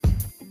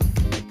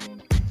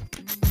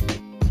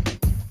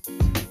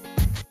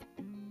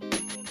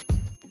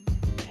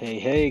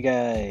Hey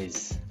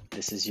guys,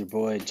 this is your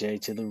boy J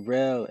to the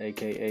Rel,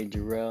 aka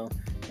Jarrell,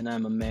 and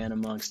I'm a man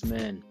amongst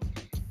men.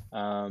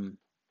 Um,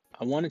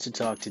 I wanted to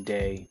talk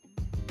today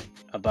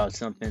about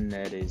something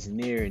that is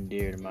near and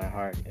dear to my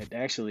heart. It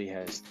actually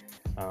has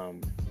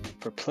um,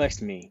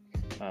 perplexed me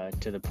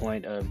to the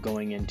point of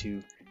going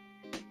into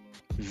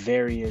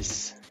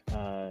various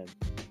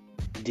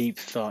deep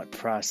thought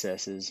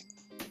processes,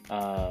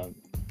 uh,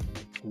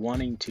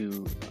 wanting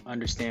to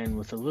understand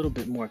with a little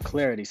bit more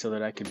clarity so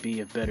that I could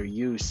be of better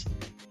use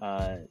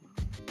uh,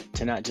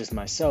 to not just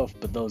myself,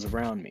 but those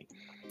around me.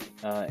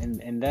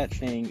 And that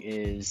thing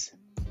is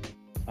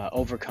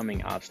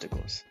overcoming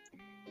obstacles.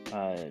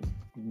 Uh,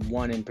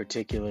 One in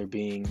particular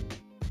being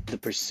the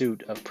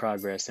pursuit of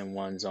progress in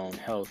one's own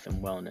health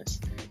and wellness.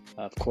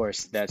 Of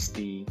course, that's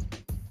the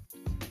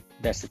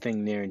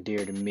thing near and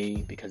dear to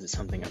me because it's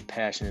something I'm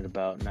passionate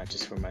about, not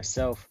just for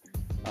myself,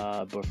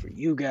 but for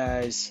you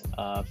guys,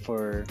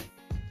 for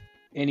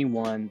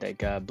anyone that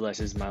God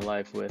blesses my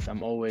life with.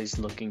 I'm always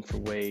looking for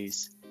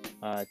ways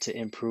to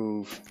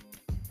improve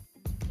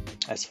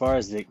as far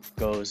as it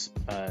goes,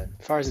 as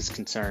far as it's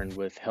concerned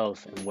with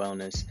health and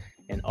wellness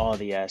and all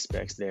the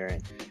aspects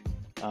therein.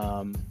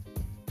 Um,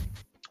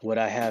 what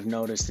I have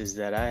noticed is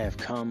that I have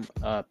come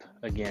up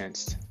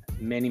against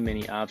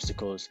many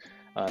obstacles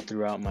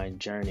throughout my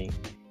journey,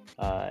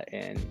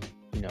 and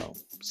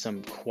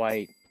some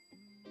quite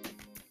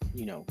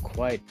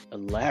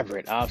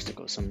elaborate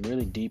obstacles, some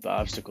really deep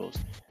obstacles,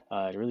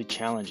 really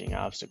challenging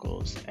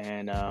obstacles,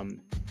 and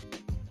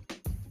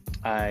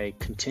I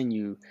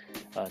continue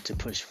to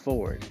push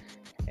forward,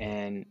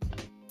 and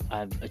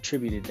I've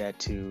attributed that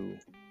to,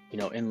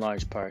 in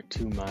large part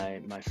to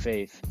my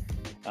faith.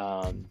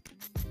 Um,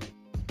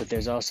 but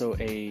there's also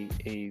a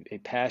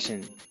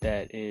passion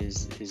that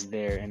is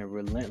there, and a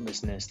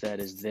relentlessness that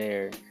is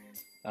there,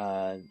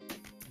 uh,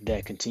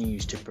 that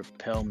continues to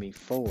propel me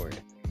forward.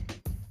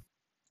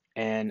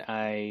 And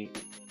I'm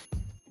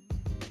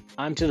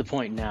to the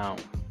point now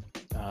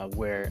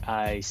where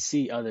I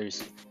see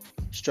others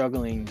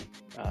struggling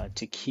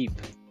to keep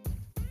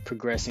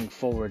progressing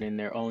forward in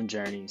their own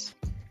journeys,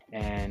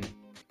 and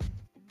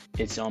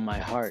it's on my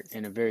heart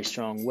in a very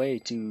strong way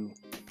to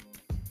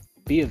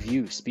be of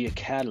use, be a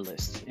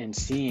catalyst in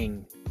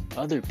seeing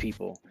other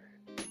people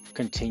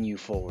continue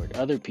forward.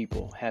 Other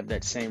people have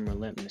that same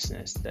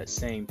relentlessness, that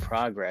same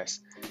progress,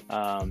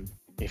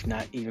 if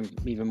not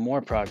even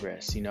more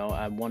progress.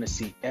 I want to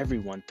see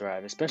everyone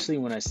thrive, especially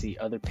when I see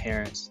other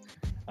parents,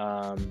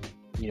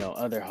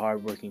 other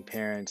hardworking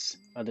parents,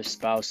 other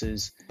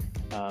spouses,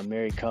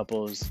 married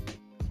couples.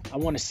 I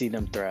want to see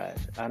them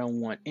thrive. I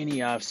don't want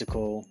any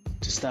obstacle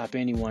to stop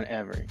anyone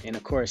ever. And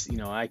of course,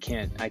 I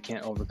can't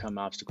overcome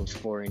obstacles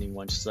for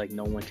anyone, just like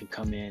no one can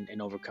come in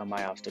and overcome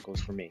my obstacles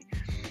for me.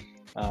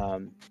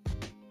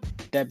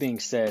 That being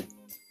said,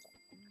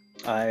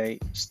 I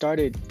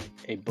started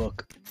a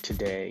book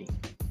today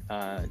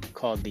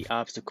called "The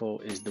Obstacle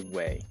Is the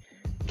Way."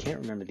 Can't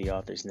remember the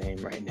author's name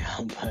right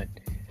now, but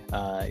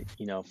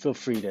feel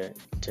free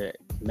to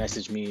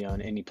message me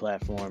on any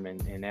platform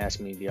and ask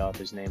me the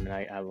author's name,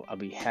 and I'll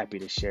be happy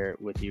to share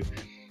it with you.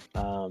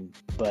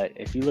 But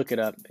if you look it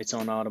up, it's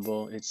on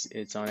Audible.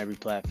 It's on every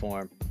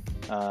platform.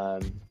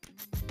 A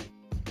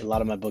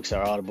lot of my books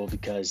are Audible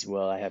because,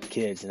 well, I have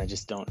kids and I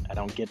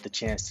don't get the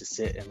chance to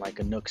sit in like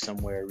a nook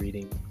somewhere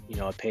reading,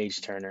 a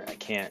page turner. I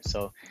can't.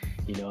 So,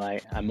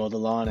 I mow the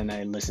lawn and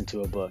I listen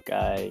to a book.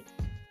 I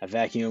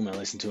vacuum, I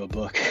listen to a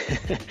book.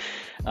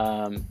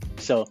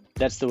 So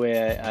that's the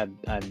way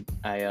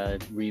I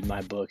read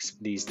my books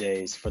these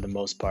days for the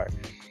most part.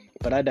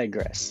 But I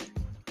digress.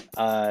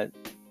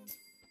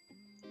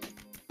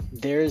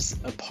 There's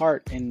a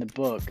part in the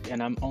book,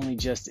 and I'm only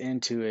just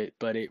into it,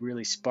 but it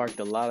really sparked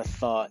a lot of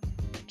thought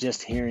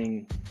just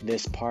hearing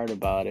this part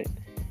about it.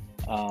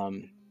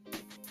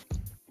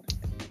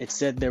 It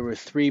said there were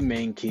three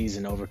main keys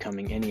in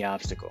overcoming any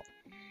obstacle.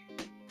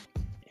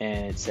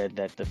 And it said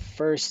that the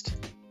first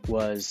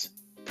was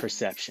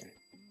perception.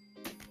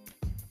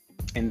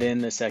 And then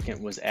the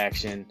second was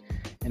action.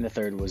 And the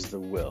third was the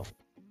will.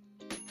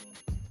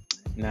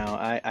 Now,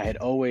 I had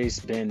always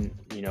been,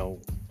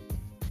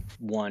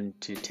 one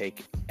to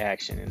take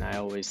action. And I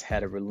always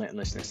had a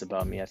relentlessness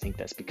about me. I think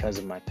that's because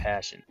of my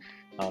passion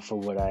for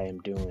what I am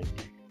doing.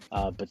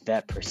 But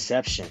that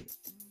perception,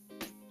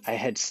 I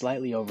had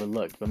slightly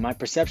overlooked. But my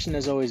perception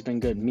has always been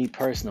good, me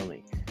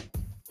personally.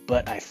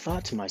 But I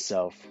thought to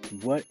myself,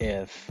 what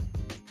if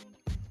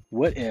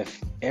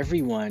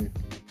everyone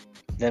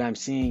that I'm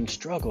seeing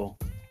struggle,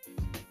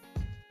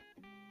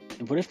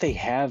 what if they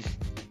have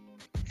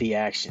the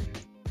action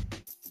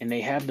and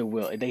they have the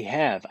will?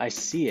 I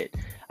see it.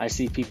 I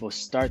see people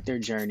start their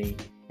journey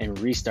and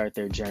restart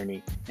their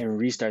journey and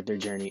restart their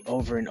journey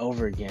over and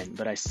over again.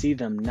 But I see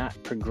them not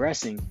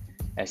progressing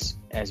as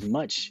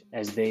much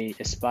as they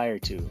aspire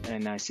to.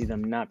 And I see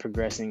them not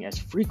progressing as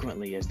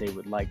frequently as they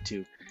would like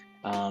to,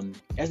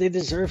 as they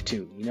deserve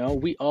to.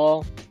 We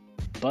all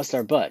bust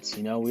our butts.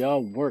 We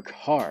all work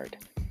hard.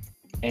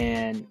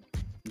 And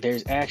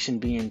there's action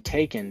being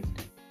taken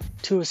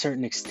to a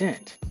certain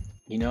extent.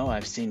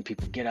 I've seen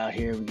people get out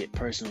here, we get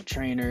personal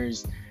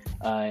trainers,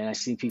 and I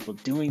see people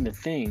doing the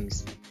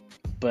things,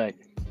 but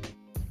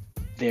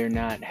they're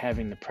not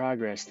having the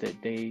progress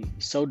that they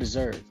so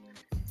deserve.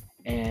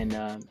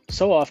 And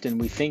so often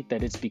we think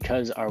that it's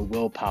because our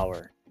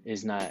willpower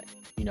is not,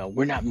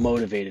 we're not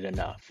motivated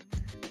enough.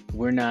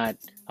 We're not,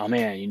 oh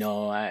man,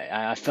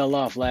 I fell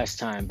off last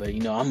time, but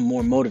I'm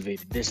more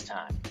motivated this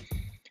time.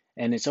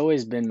 And it's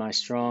always been my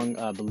strong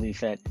belief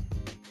that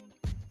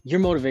your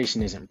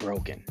motivation isn't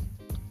broken.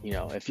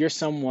 If you're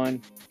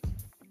someone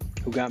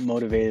who got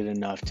motivated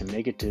enough to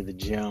make it to the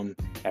gym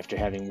after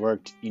having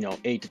worked,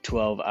 8 to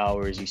 12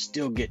 hours, you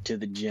still get to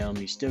the gym,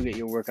 you still get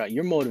your workout,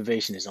 your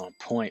motivation is on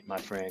point, my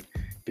friend,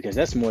 because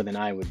that's more than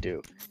I would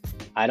do.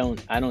 I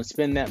don't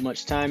spend that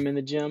much time in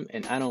the gym,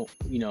 and I don't,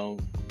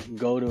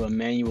 go to a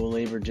manual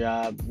labor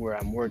job where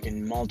I'm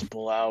working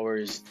multiple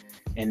hours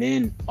and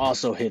then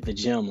also hit the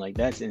gym. Like,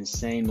 that's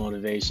insane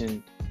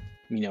motivation.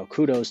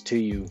 Kudos to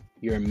you.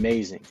 You're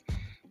amazing.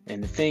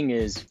 And the thing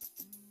is,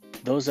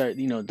 those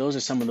are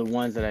some of the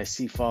ones that I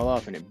see fall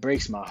off, and it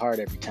breaks my heart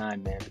every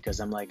time, man,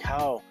 because I'm like,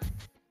 how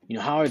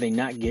are they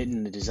not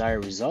getting the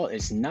desired result?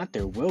 It's not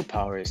their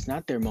willpower, it's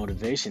not their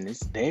motivation,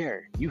 it's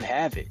there. You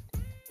have it.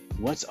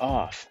 What's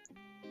off?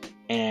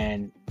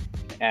 And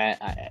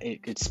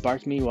it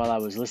sparked me while I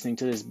was listening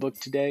to this book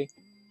today.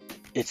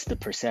 It's the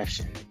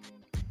perception.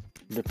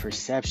 The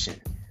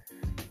perception.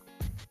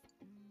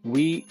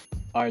 We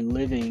are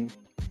living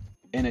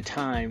in a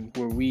time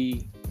where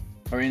we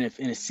are in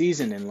a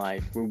season in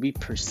life where we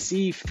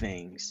perceive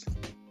things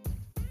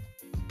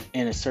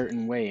in a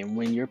certain way. And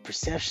when your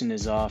perception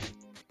is off,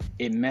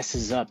 it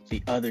messes up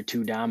the other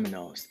two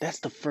dominoes. That's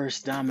the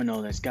first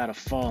domino that's got to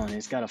fall, and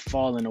it's got to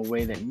fall in a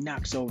way that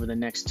knocks over the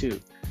next two,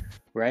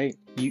 right?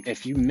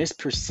 If you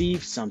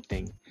misperceive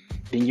something,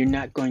 then you're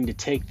not going to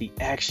take the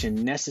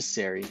action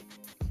necessary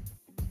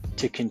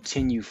to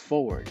continue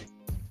forward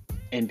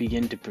and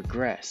begin to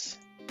progress,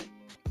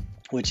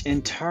 which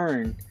in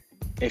turn,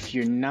 if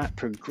you're not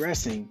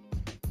progressing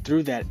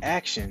through that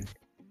action,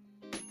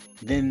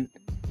 then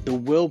the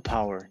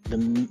willpower,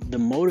 the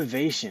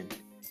motivation,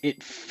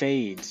 it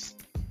fades.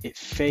 It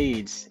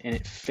fades and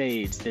it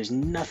fades. There's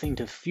nothing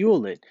to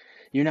fuel it.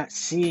 You're not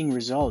seeing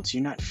results.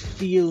 You're not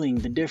feeling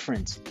the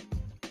difference.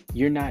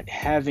 You're not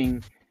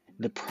having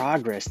the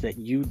progress that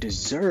you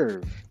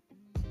deserve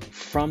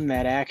from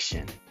that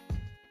action.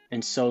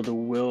 And so the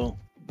will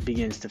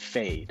begins to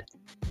fade.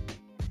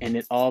 And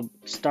it all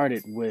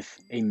started with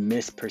a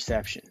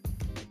misperception.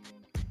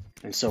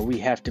 And so we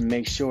have to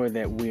make sure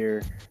that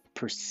we're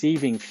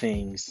perceiving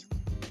things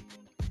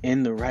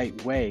in the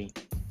right way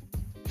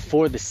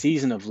for the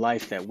season of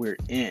life that we're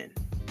in.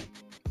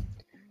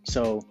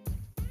 So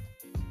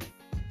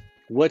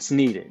what's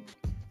needed?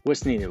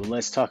 What's needed? Well,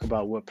 let's talk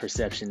about what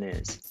perception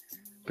is.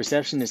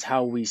 Perception is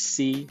how we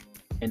see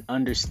and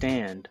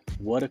understand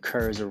what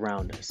occurs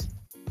around us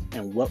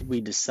and what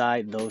we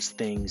decide those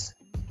things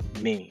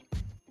mean.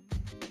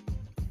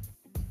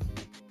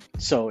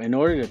 So in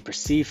order to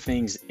perceive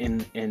things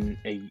in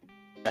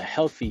a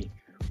healthy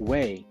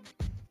way,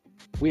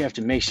 we have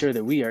to make sure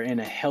that we are in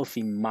a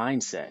healthy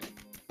mindset.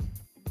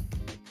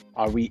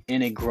 Are we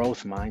in a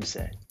growth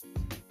mindset?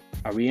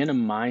 Are we in a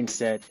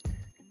mindset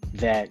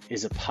that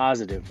is a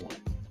positive one?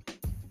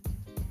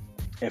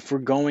 If we're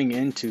going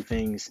into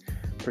things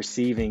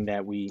perceiving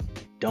that we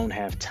don't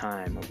have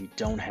time, or we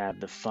don't have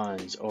the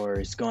funds, or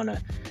it's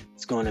gonna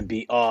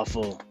be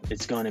awful,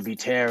 it's gonna be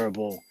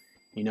terrible,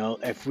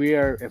 if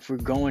we're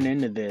going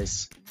into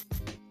this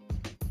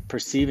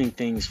perceiving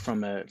things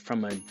from a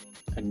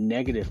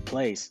negative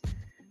place,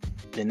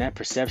 then that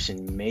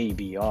perception may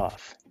be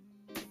off.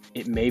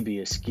 It may be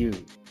askew.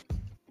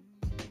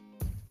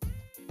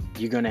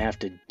 You're going to have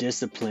to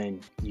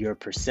discipline your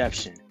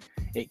perception.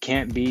 It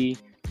can't be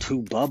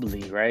too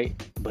bubbly, right?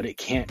 But it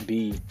can't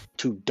be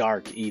too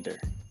dark either.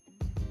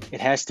 It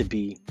has to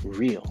be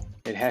real.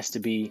 It has to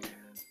be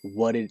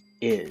what it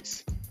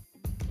is.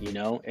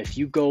 If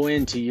you go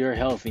into your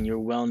health and your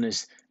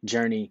wellness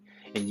journey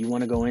and you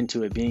want to go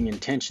into it being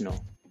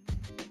intentional,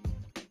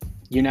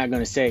 you're not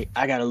going to say,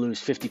 I got to lose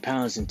 50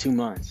 pounds in 2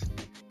 months.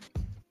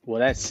 Well,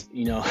 that's,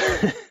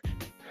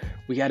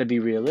 we got to be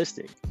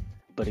realistic.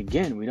 But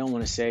again, we don't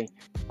want to say,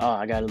 oh,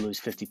 I got to lose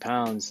 50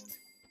 pounds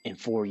in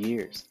 4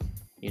 years.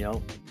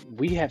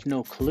 We have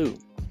no clue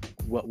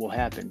what will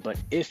happen. But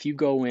if you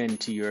go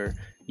into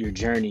your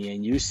journey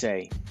and you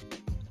say,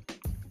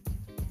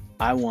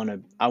 I want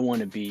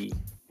to be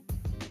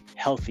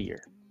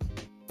healthier.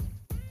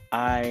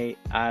 I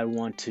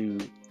want to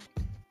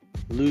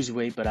lose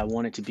weight, but I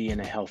want it to be in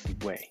a healthy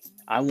way.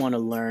 I want to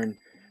learn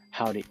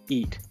how to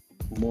eat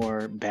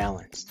more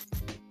balanced.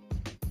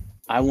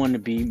 I want to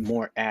be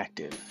more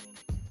active.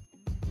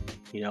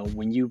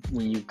 When you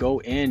go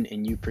in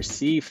and you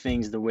perceive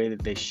things the way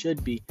that they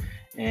should be,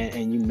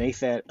 and you make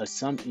that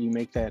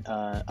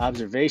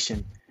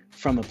observation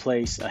from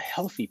a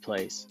healthy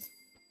place,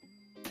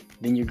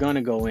 then you're going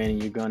to go in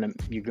and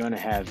you're going to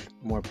have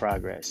more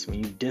progress. When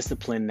you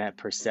discipline that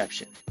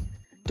perception,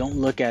 don't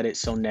look at it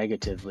so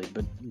negatively,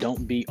 but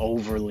don't be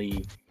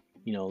overly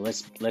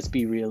let's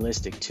be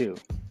realistic too.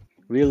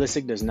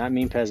 Realistic does not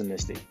mean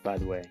pessimistic, by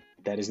the way.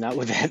 That is not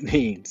what that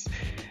means.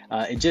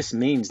 It just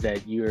means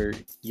that you're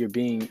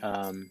being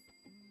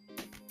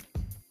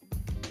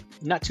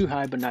not too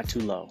high, but not too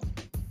low.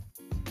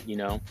 You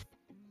know,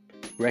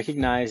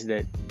 recognize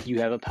that you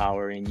have a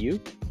power in you.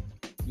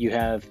 You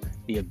have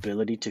the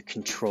ability to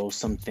control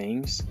some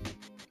things,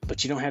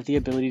 but you don't have the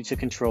ability to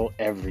control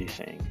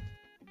everything,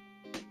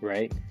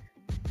 right?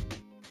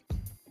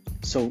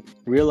 So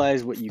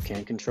realize what you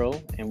can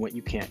control and what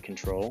you can't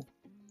control,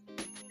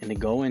 and then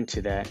go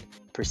into that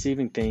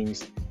perceiving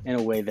things in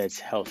a way that's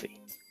healthy,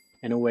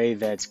 in a way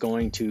that's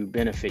going to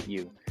benefit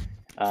you.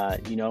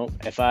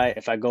 If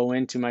I go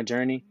into my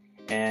journey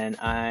and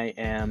I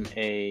am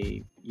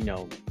a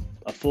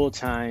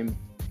full-time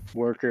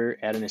worker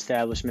at an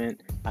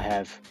establishment, I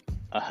have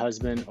a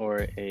husband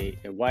or a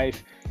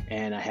wife,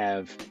 and I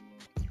have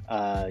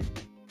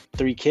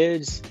 3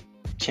 kids,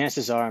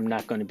 chances are I'm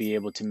not going to be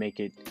able to make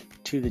it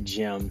to the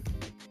gym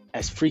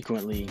as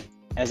frequently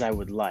as I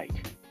would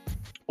like.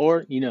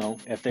 Or,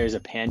 if there's a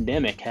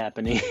pandemic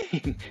happening,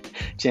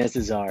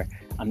 chances are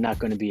I'm not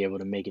going to be able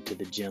to make it to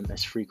the gym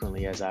as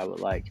frequently as I would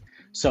like.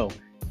 So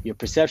your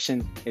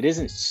perception, it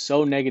isn't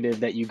so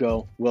negative that you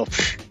go, well,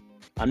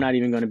 I'm not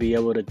even going to be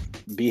able to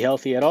be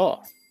healthy at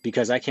all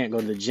because I can't go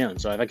to the gym.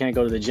 So if I can't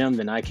go to the gym,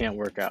 then I can't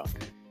work out,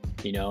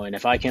 and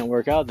if I can't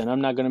work out, then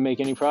I'm not going to make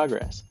any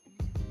progress.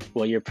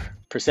 Well, your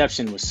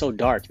perception was so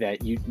dark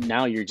that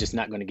you're just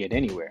not going to get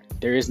anywhere.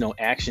 There is no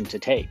action to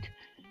take,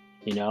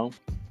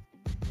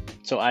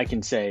 So I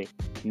can say,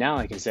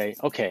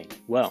 okay,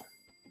 well,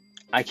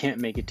 I can't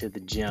make it to the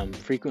gym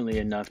frequently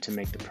enough to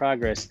make the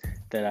progress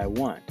that I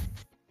want.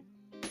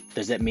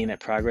 Does that mean that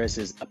progress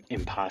is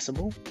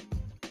impossible?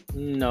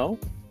 No.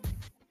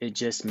 It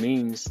just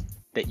means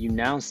that you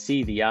now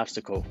see the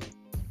obstacle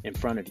in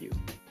front of you.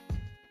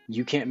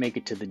 You can't make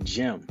it to the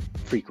gym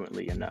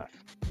frequently enough.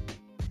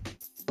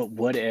 But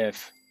what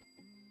if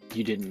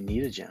you didn't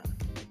need a gym?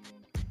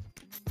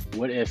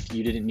 What if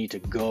you didn't need to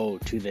go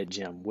to that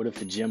gym? What if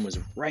the gym was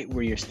right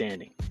where you're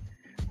standing?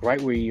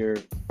 Right where you're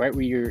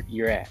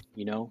at,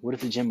 What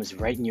if the gym was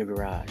right in your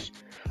garage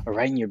or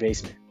right in your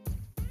basement?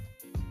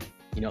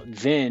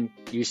 Then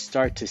you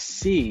start to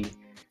see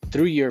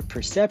through your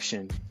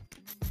perception.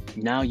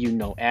 Now you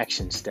know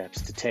action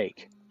steps to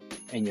take,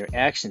 and your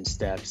action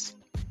steps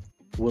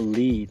will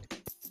lead,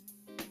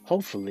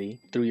 hopefully,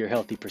 through your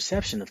healthy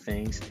perception of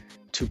things,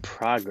 to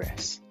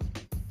progress.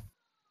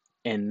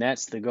 And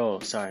that's the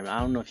goal. Sorry,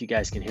 I don't know if you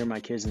guys can hear my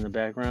kids in the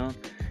background.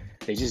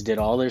 They just did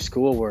all their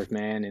schoolwork,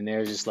 man, and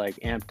they're just like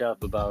amped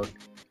up about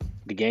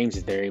the games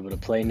that they're able to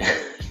play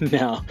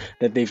now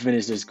that they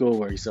finished their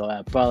schoolwork. So I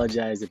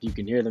apologize if you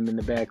can hear them in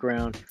the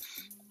background.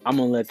 I'm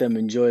going to let them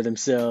enjoy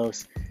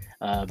themselves,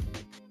 and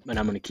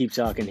I'm going to keep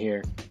talking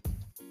here.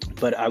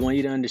 But I want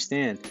you to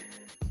understand,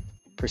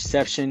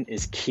 perception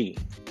is key.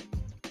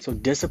 So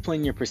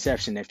discipline your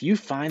perception. If you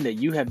find that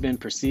you have been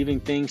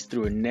perceiving things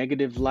through a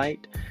negative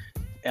light,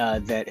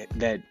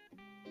 that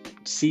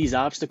sees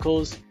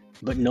obstacles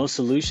but no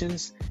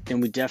solutions,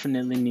 then we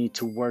definitely need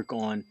to work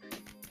on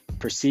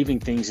perceiving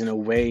things in a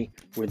way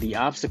where the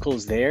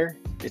obstacle's there.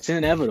 It's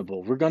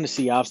inevitable. We're going to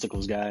see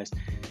obstacles, guys.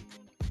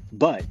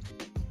 But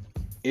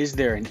is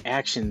there an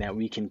action that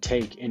we can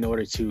take in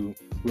order to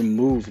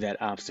remove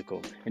that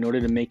obstacle, in order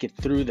to make it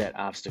through that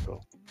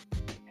obstacle?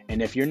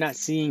 And if you're not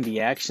seeing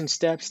the action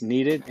steps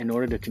needed in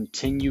order to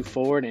continue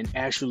forward and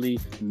actually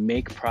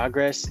make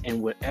progress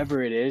in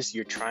whatever it is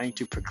you're trying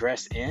to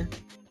progress in,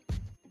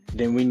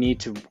 then we need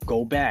to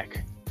go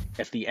back.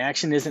 If the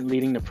action isn't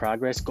leading to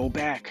progress, go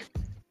back.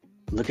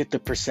 Look at the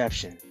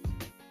perception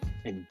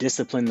and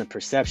discipline the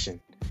perception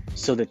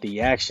so that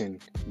the action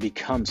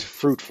becomes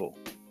fruitful.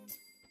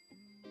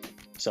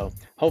 So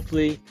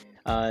hopefully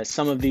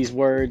some of these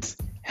words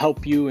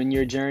help you in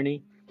your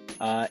journey.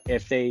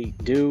 If they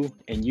do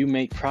and you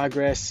make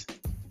progress,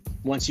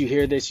 once you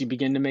hear this, you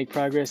begin to make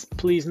progress,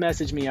 please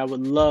message me. I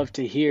would love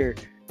to hear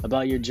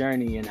about your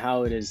journey and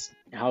how it is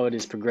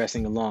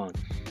progressing along.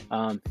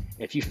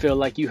 If you feel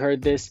like you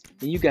heard this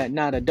and you got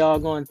not a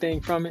doggone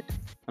thing from it,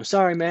 I'm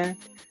sorry, man.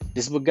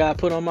 This is what God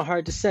put on my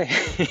heart to say.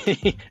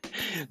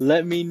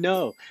 Let me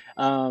know.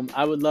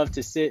 I would love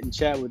to sit and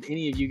chat with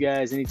any of you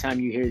guys anytime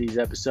you hear these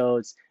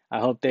episodes. I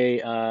hope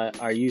they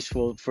are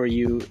useful for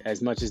you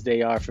as much as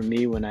they are for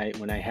me when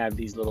I have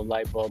these little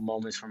light bulb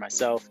moments for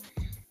myself.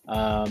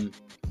 All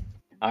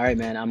right,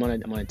 man, I'm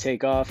gonna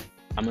take off.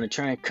 I'm gonna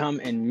try and come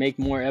and make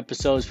more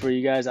episodes for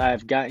you guys.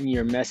 I've gotten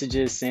your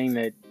messages saying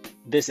that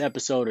this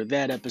episode or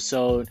that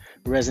episode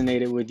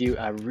resonated with you.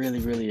 I really,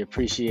 really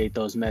appreciate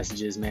those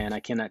messages, man.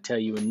 I cannot tell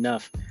you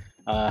enough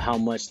how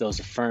much those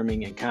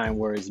affirming and kind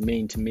words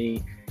mean to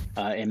me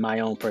in my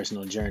own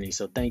personal journey.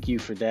 So thank you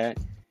for that.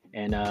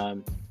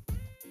 And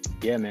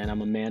yeah, man,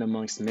 I'm a man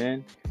amongst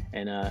men,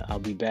 and I'll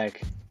be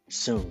back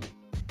soon.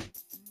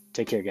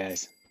 Take care,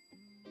 guys.